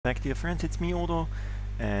back, dear friends, it's me, Odo,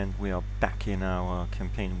 and we are back in our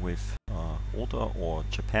campaign with Oda, or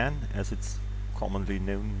Japan, as it's commonly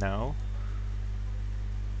known now.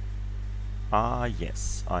 Ah,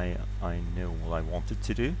 yes, I know what I wanted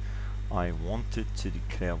to do. I wanted to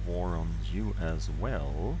declare war on you as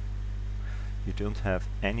well. You don't have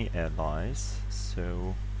any allies,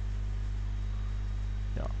 so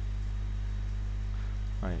yeah,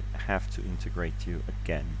 I have to integrate you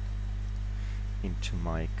again into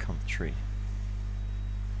my country.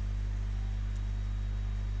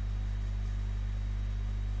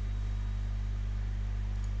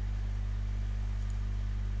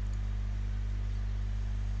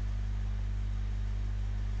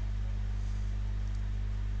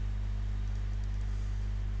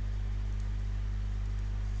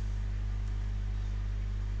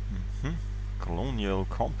 Colonial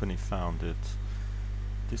company founded.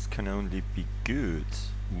 This can only be good.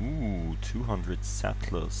 Ooh, 200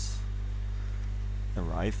 settlers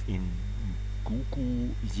arrive in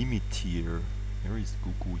Gugu Yimitir. Where is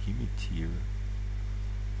Gugu Yimitir?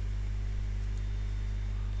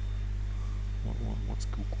 What's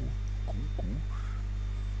Gugu? Gugu?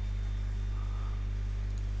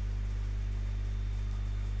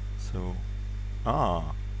 So,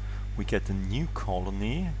 we get a new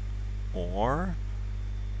colony, or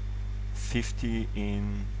 50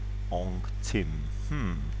 in Ong Tim.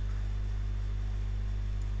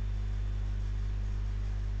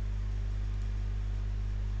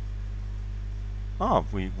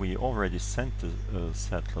 We already sent a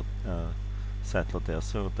settler there,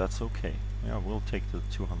 so that's okay. Yeah, we'll take the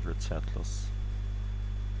 200 settlers.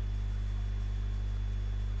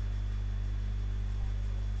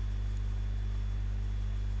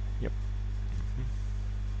 Yep.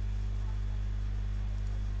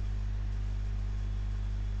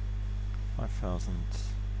 5,000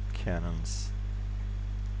 cannons.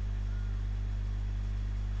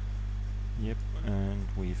 Yep, and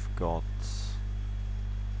we've got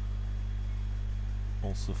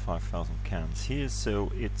also 5,000 cannons here,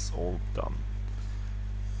 so it's all done.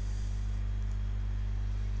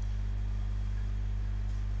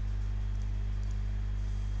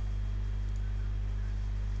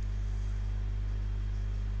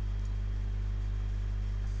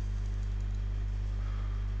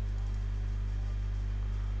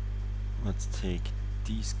 Let's take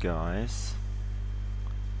these guys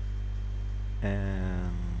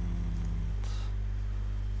and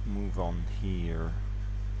move on here.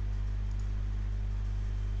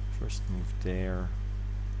 First move there.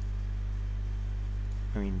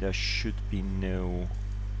 I mean, there should be no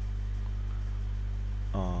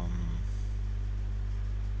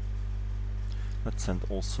let's send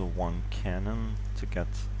also one cannon to get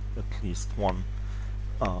at least one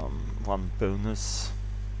bonus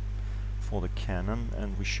for the cannon,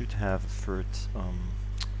 and we should have a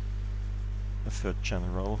third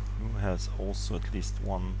general who has also at least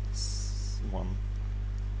one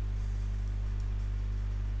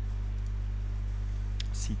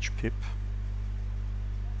siege pip.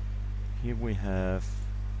 Here we have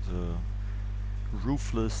the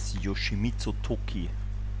ruthless Yoshimitsu Toki.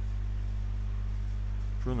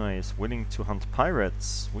 Brunei is willing to hunt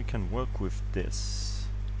pirates. We can work with this.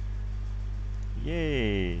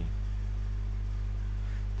 Yay!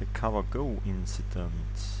 The Kawago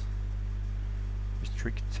incident.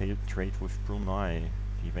 Restrict trade with Brunei.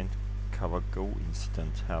 The event Kawago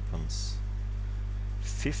incident happens.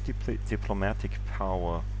 50 diplomatic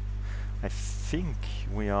power. I think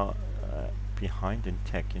we are behind in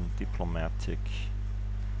tech in diplomatic.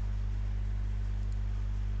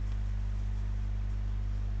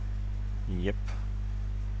 Yep.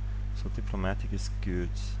 So diplomatic is good.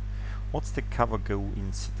 What's the Kawago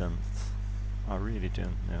incident? I really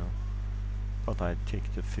don't know. But I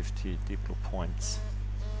take the 50 diplo points.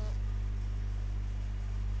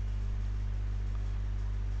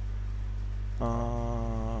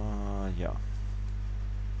 Yeah.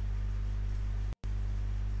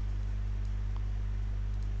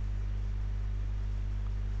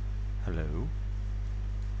 Hello?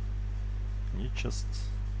 Can you just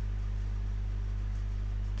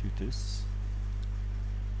do this?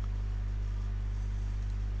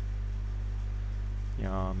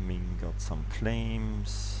 Yeah, Ming got some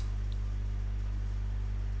claims.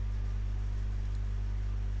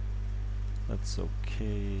 That's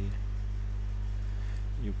okay.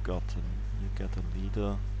 You get a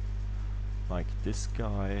leader like this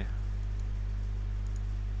guy,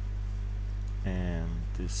 and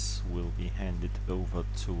this will be handed over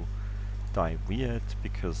to Dai Viet,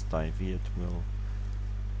 because Dai Viet will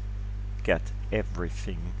get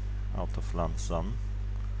everything out of Lan Xang.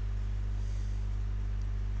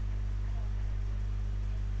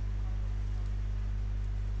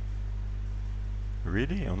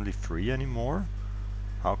 Really? Only 3 anymore?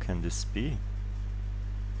 How can this be?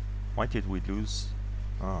 Why did we lose?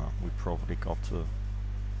 Ah, we probably got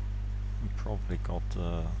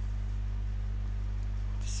a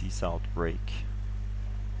disease outbreak.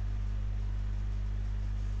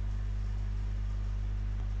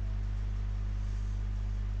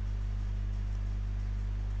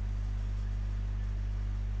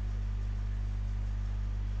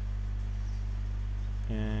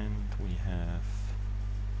 And we have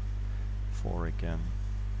 4 again.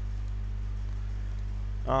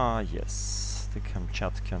 Ah, yes, the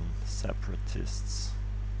Kamchatkan separatists.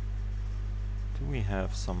 Do we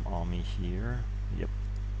have some army here? Yep.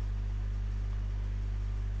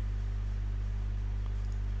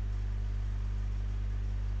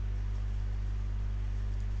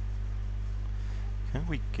 Can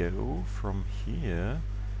we go from here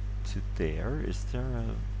to there? Is there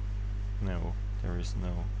a... No, there is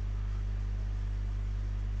no.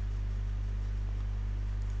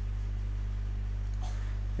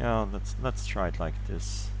 Yeah, let's try it like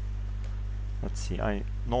this. Let's see. I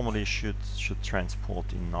normally should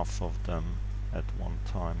transport enough of them at one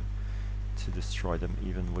time to destroy them,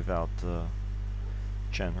 even without the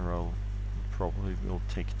general. Probably will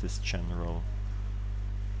take this general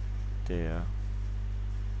there.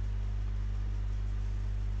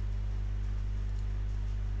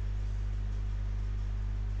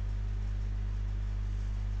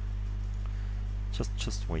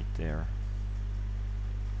 Just wait there.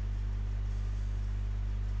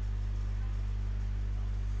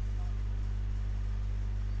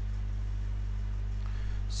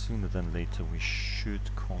 Sooner than later we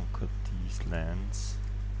should conquer these lands.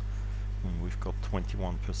 And we've got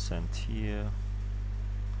 21% here.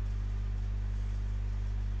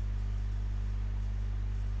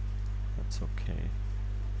 That's okay.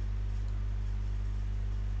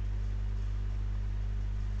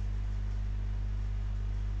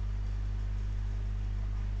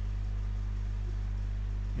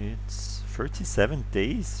 It's 37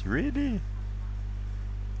 days, really?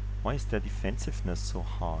 Why is their defensiveness so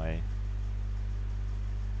high?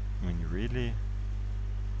 I mean, really?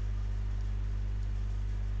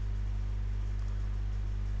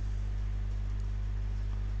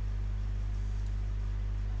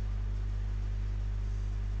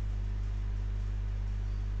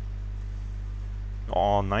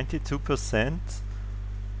 Oh, 92%?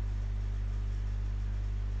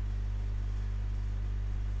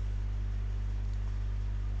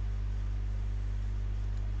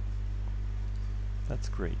 That's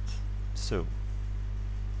great. So,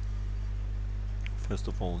 first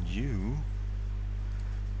of all, you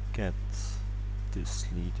get this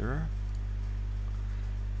leader,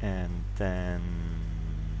 and then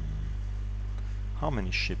how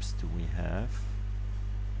many ships do we have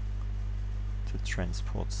to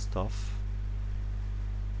transport stuff?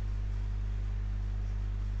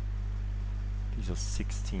 These are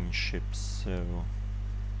 16 ships, so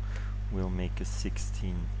we'll make a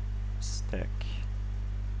 16 stack.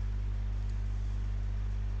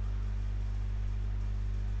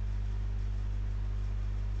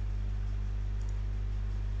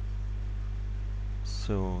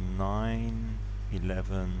 So 9,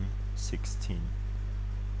 11, 16.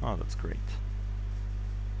 Oh, that's great.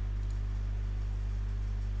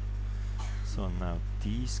 So now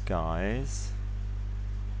these guys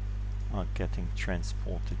are getting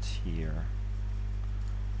transported here.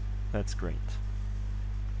 That's great.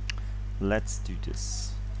 Let's do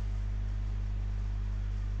this.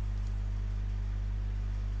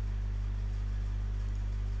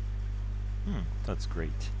 That's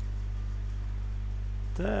great.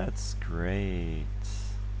 That's great.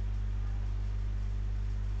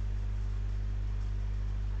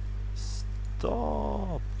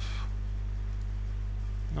 Stop.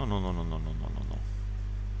 No, no, no, no, no, no, no, no, no.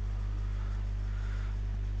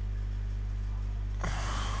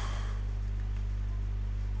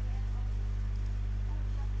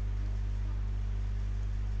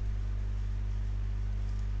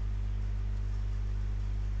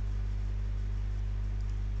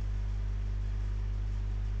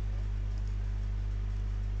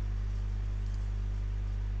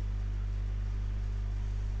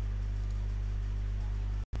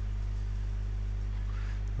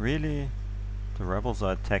 Really? The rebels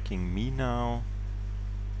are attacking me now?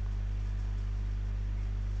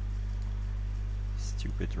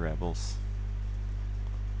 Stupid rebels.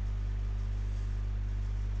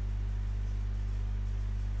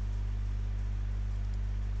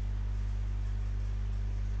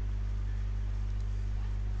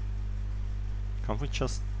 Can't we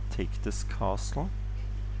just take this castle?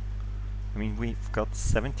 I mean, we've got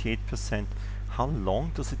 78%. How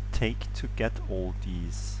long does it take to get all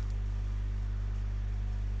these?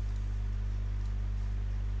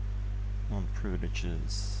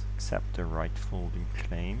 Non-privileges. Accept their rightful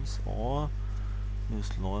claims or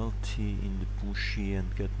lose loyalty in the Bushi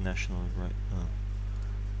and get national right.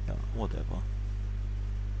 Yeah, whatever.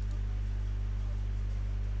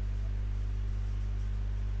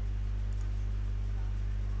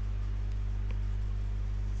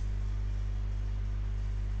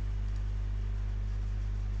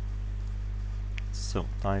 So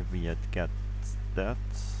Diviet gets that.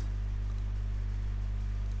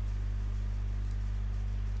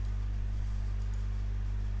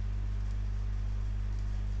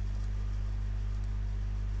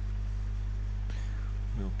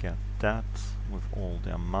 We'll get that with all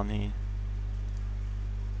their money.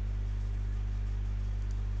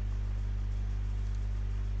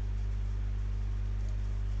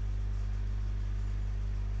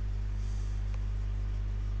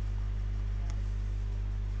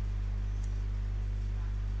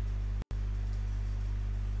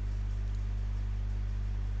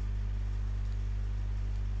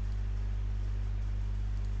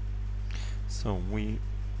 So we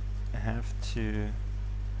have to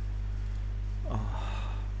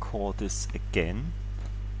call this again.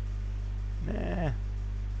 Nah.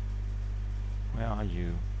 Where are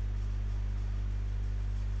you?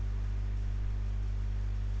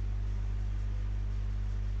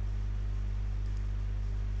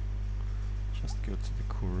 Just go to the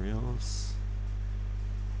Kurils.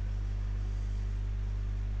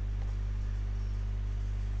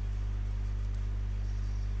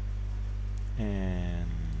 And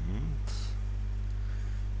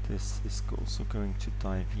this is also going to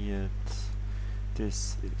Diviet.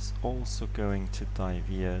 This is also going to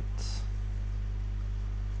Diviet.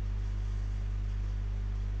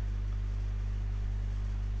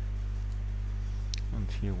 And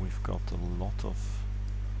here we've got a lot of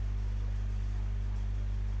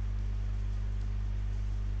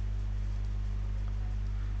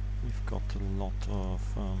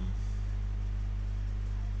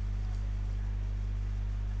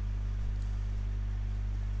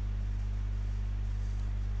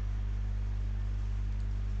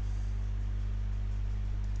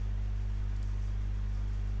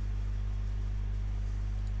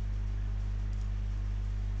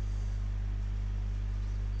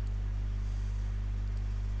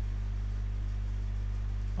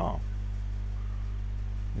oh,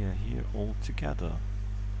 we are here all together.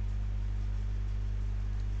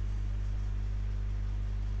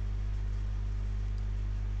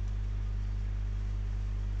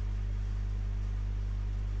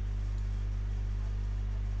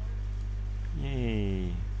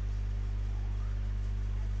 Yay!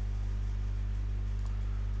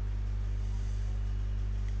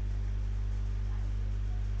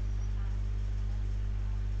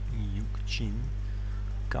 Yukjin,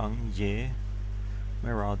 Gang Ye,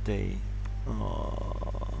 where are they?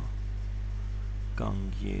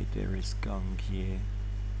 Gang Ye, there is Gang Ye.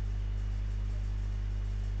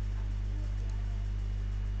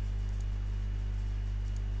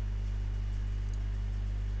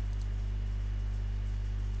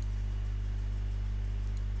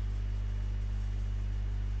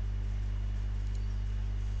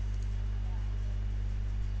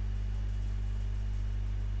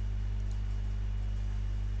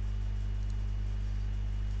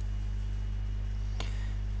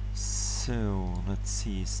 So, let's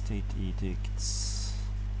see, state edicts.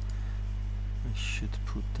 I should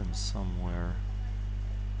put them somewhere.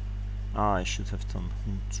 I should have done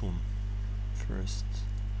Hunzun first.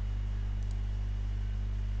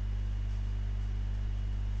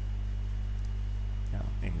 Yeah,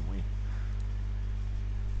 anyway.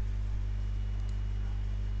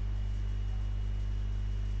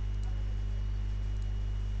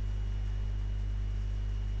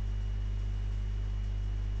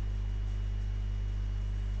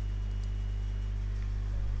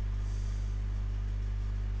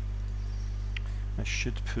 I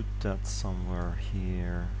should put that somewhere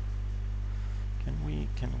here. Can we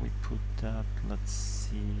put that? Let's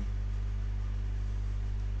see.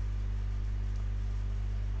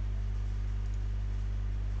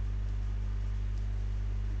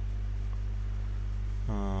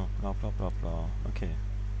 Blah blah blah blah. Okay.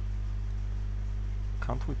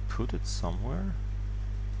 Can't we put it somewhere?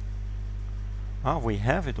 Ah, we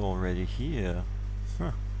have it already here.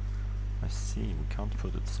 Huh. I see, we can't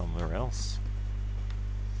put it somewhere else.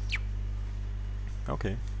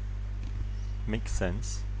 Okay. Makes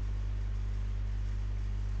sense.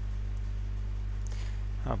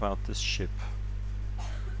 How about this ship?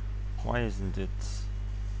 Why isn't it...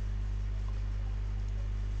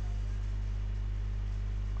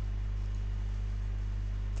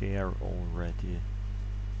 there already.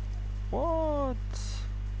 What?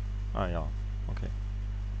 Ah, yeah, okay.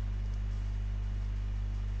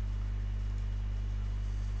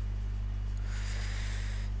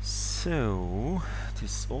 So,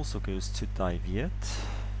 this also goes to Diviet.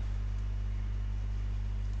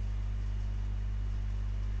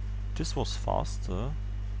 This was faster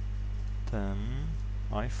than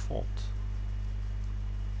I thought.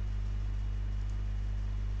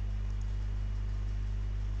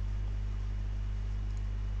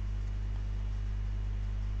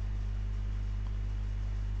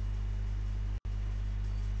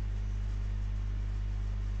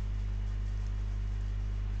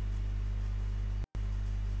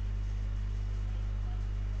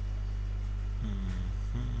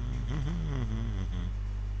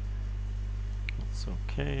 That's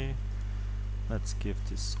okay. Let's give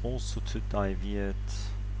this also to Diviet.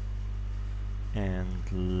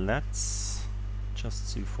 And let's just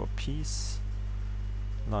sue for peace.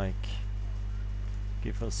 Like,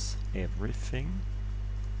 give us everything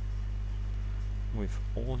with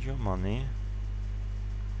all your money.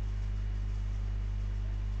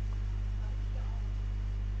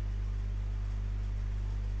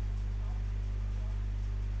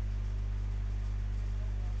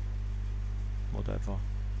 Whatever.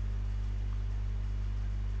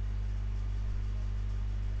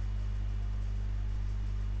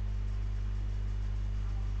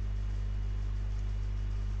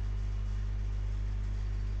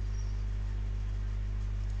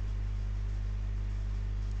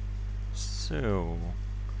 So,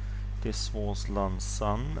 this was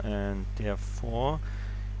Lansan, and therefore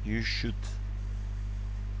you should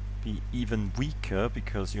be even weaker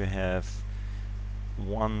because you have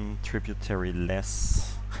one tributary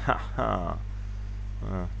less. Haha.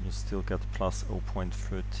 You still get plus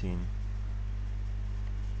 0.13.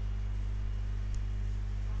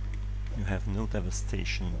 You have no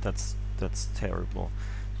devastation. That's terrible.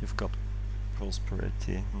 You've got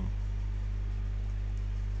prosperity.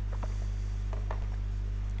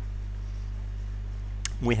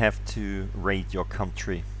 We have to raid your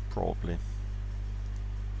country, probably.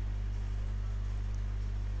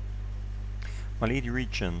 My lady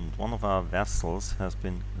regent, one of our vessels has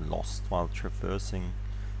been lost while traversing.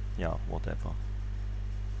 Yeah, whatever.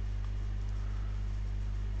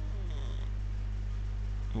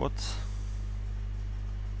 What?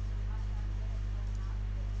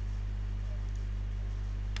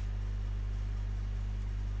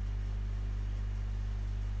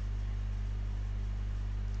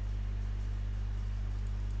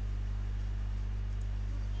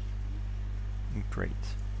 Great.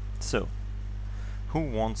 So, who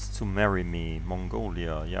wants to marry me?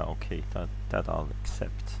 Mongolia. Yeah, okay, that I'll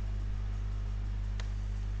accept.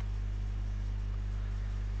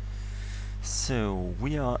 So,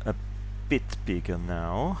 we are a bit bigger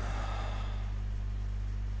now.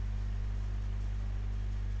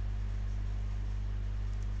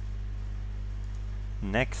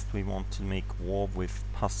 Next, we want to make war with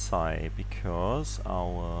Pasai because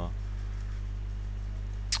our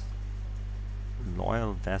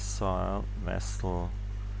loyal vessel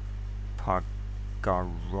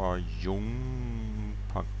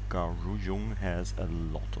Pagaruyung has a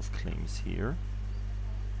lot of claims here.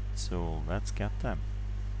 So let's get them.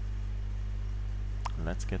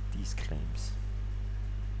 Let's get these claims.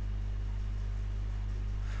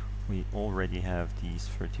 We already have these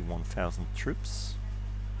 31,000 troops.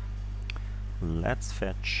 Let's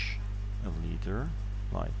fetch a leader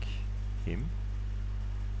like him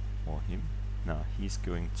or him. Now he's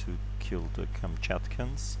going to kill the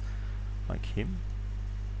Kamchatkans like him.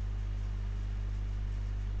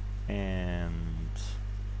 And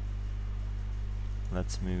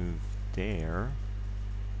let's move there.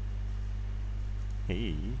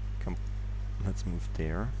 Hey, come, let's move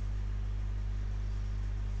there.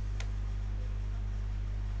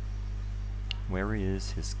 Where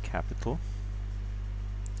is his capital?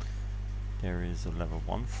 There is a level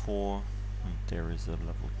 1-4 and there is a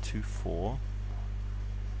level 2-4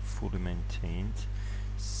 fully maintained.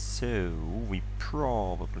 So we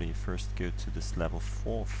probably first go to this level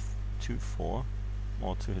 2-4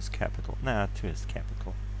 or to his capital. Nah, to his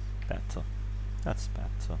capital. Better. That's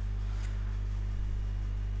better.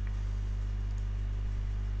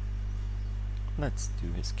 Let's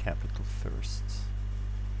do his capital first.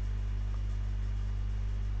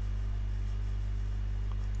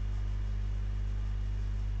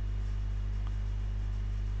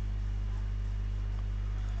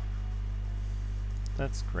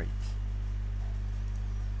 That's great.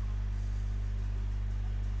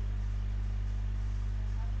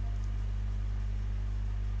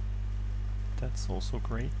 That's also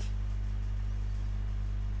great.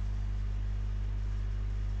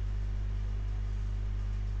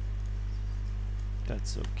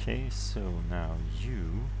 That's okay, so now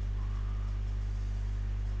you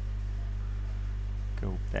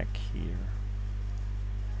go back here.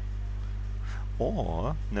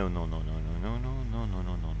 Or no.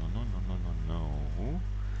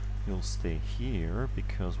 You'll stay here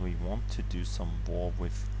because we want to do some war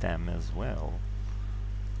with them as well.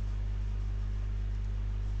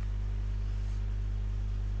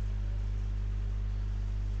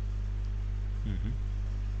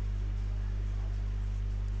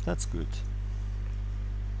 That's good.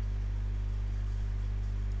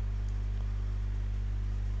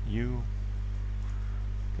 You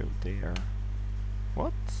go there.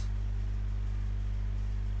 What?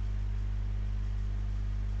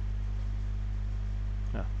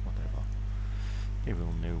 Ah, whatever. They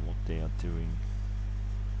will know what they are doing.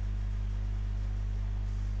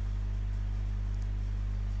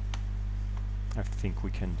 I think we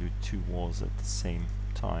can do 2 wars at the same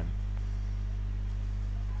time.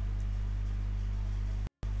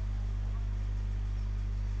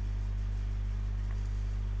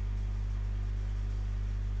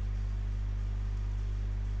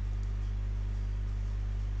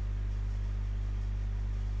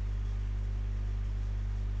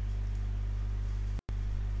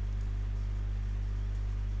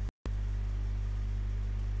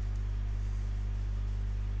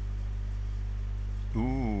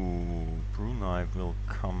 Ooh, Brunei will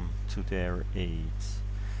come to their aid.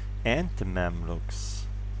 And the Mamluks.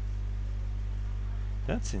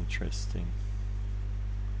 That's interesting.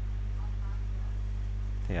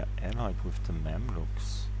 They are allied with the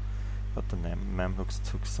Mamluks. But the Mamluks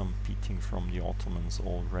took some beating from the Ottomans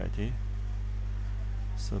already.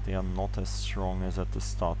 So they are not as strong as at the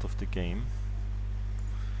start of the game.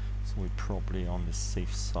 So we're probably on the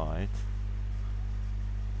safe side.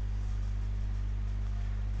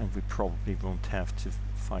 And we probably won't have to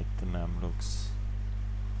fight the Mamluks.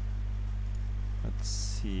 Let's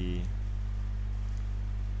see.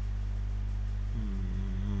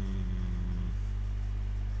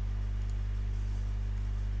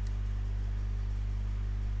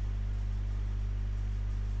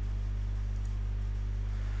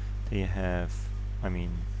 They have,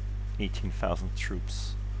 18,000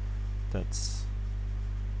 troops. That's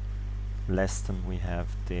less than we have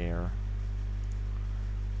there.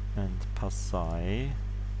 And Pasai.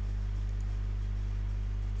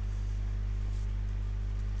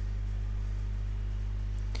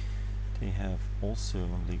 They have also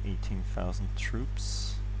only 18,000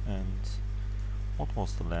 troops. And what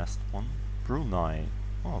was the last one? Brunei.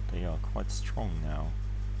 Oh, they are quite strong now.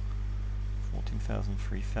 14,000,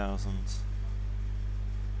 3,000.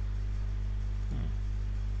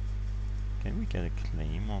 Can we get a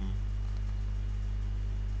claim on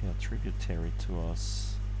their tributary to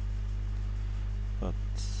us? But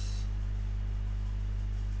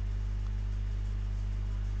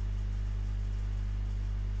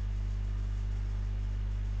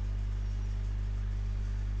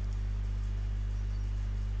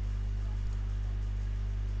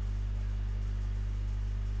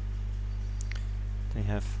they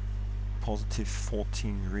have positive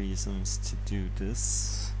 14 reasons to do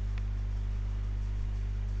this.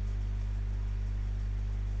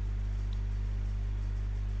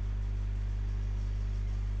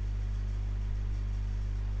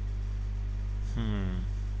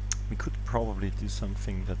 We could probably do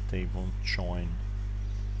something that they won't join.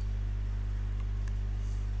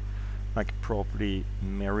 Like probably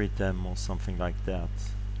marry them or something like that.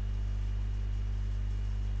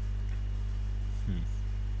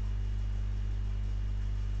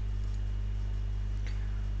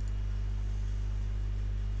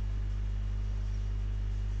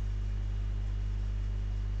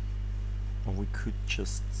 Or we could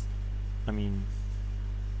just, I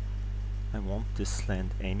want this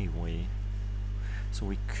land anyway. So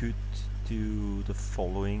we could do the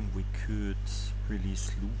following. We could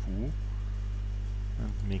release Luwu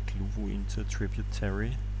and make Luwu into a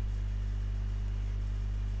tributary.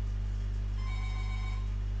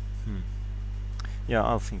 Yeah,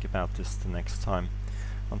 I'll think about this the next time.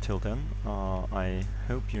 Until then, I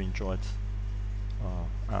hope you enjoyed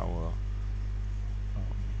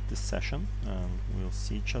this session, and we'll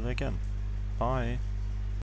see each other again. Bye!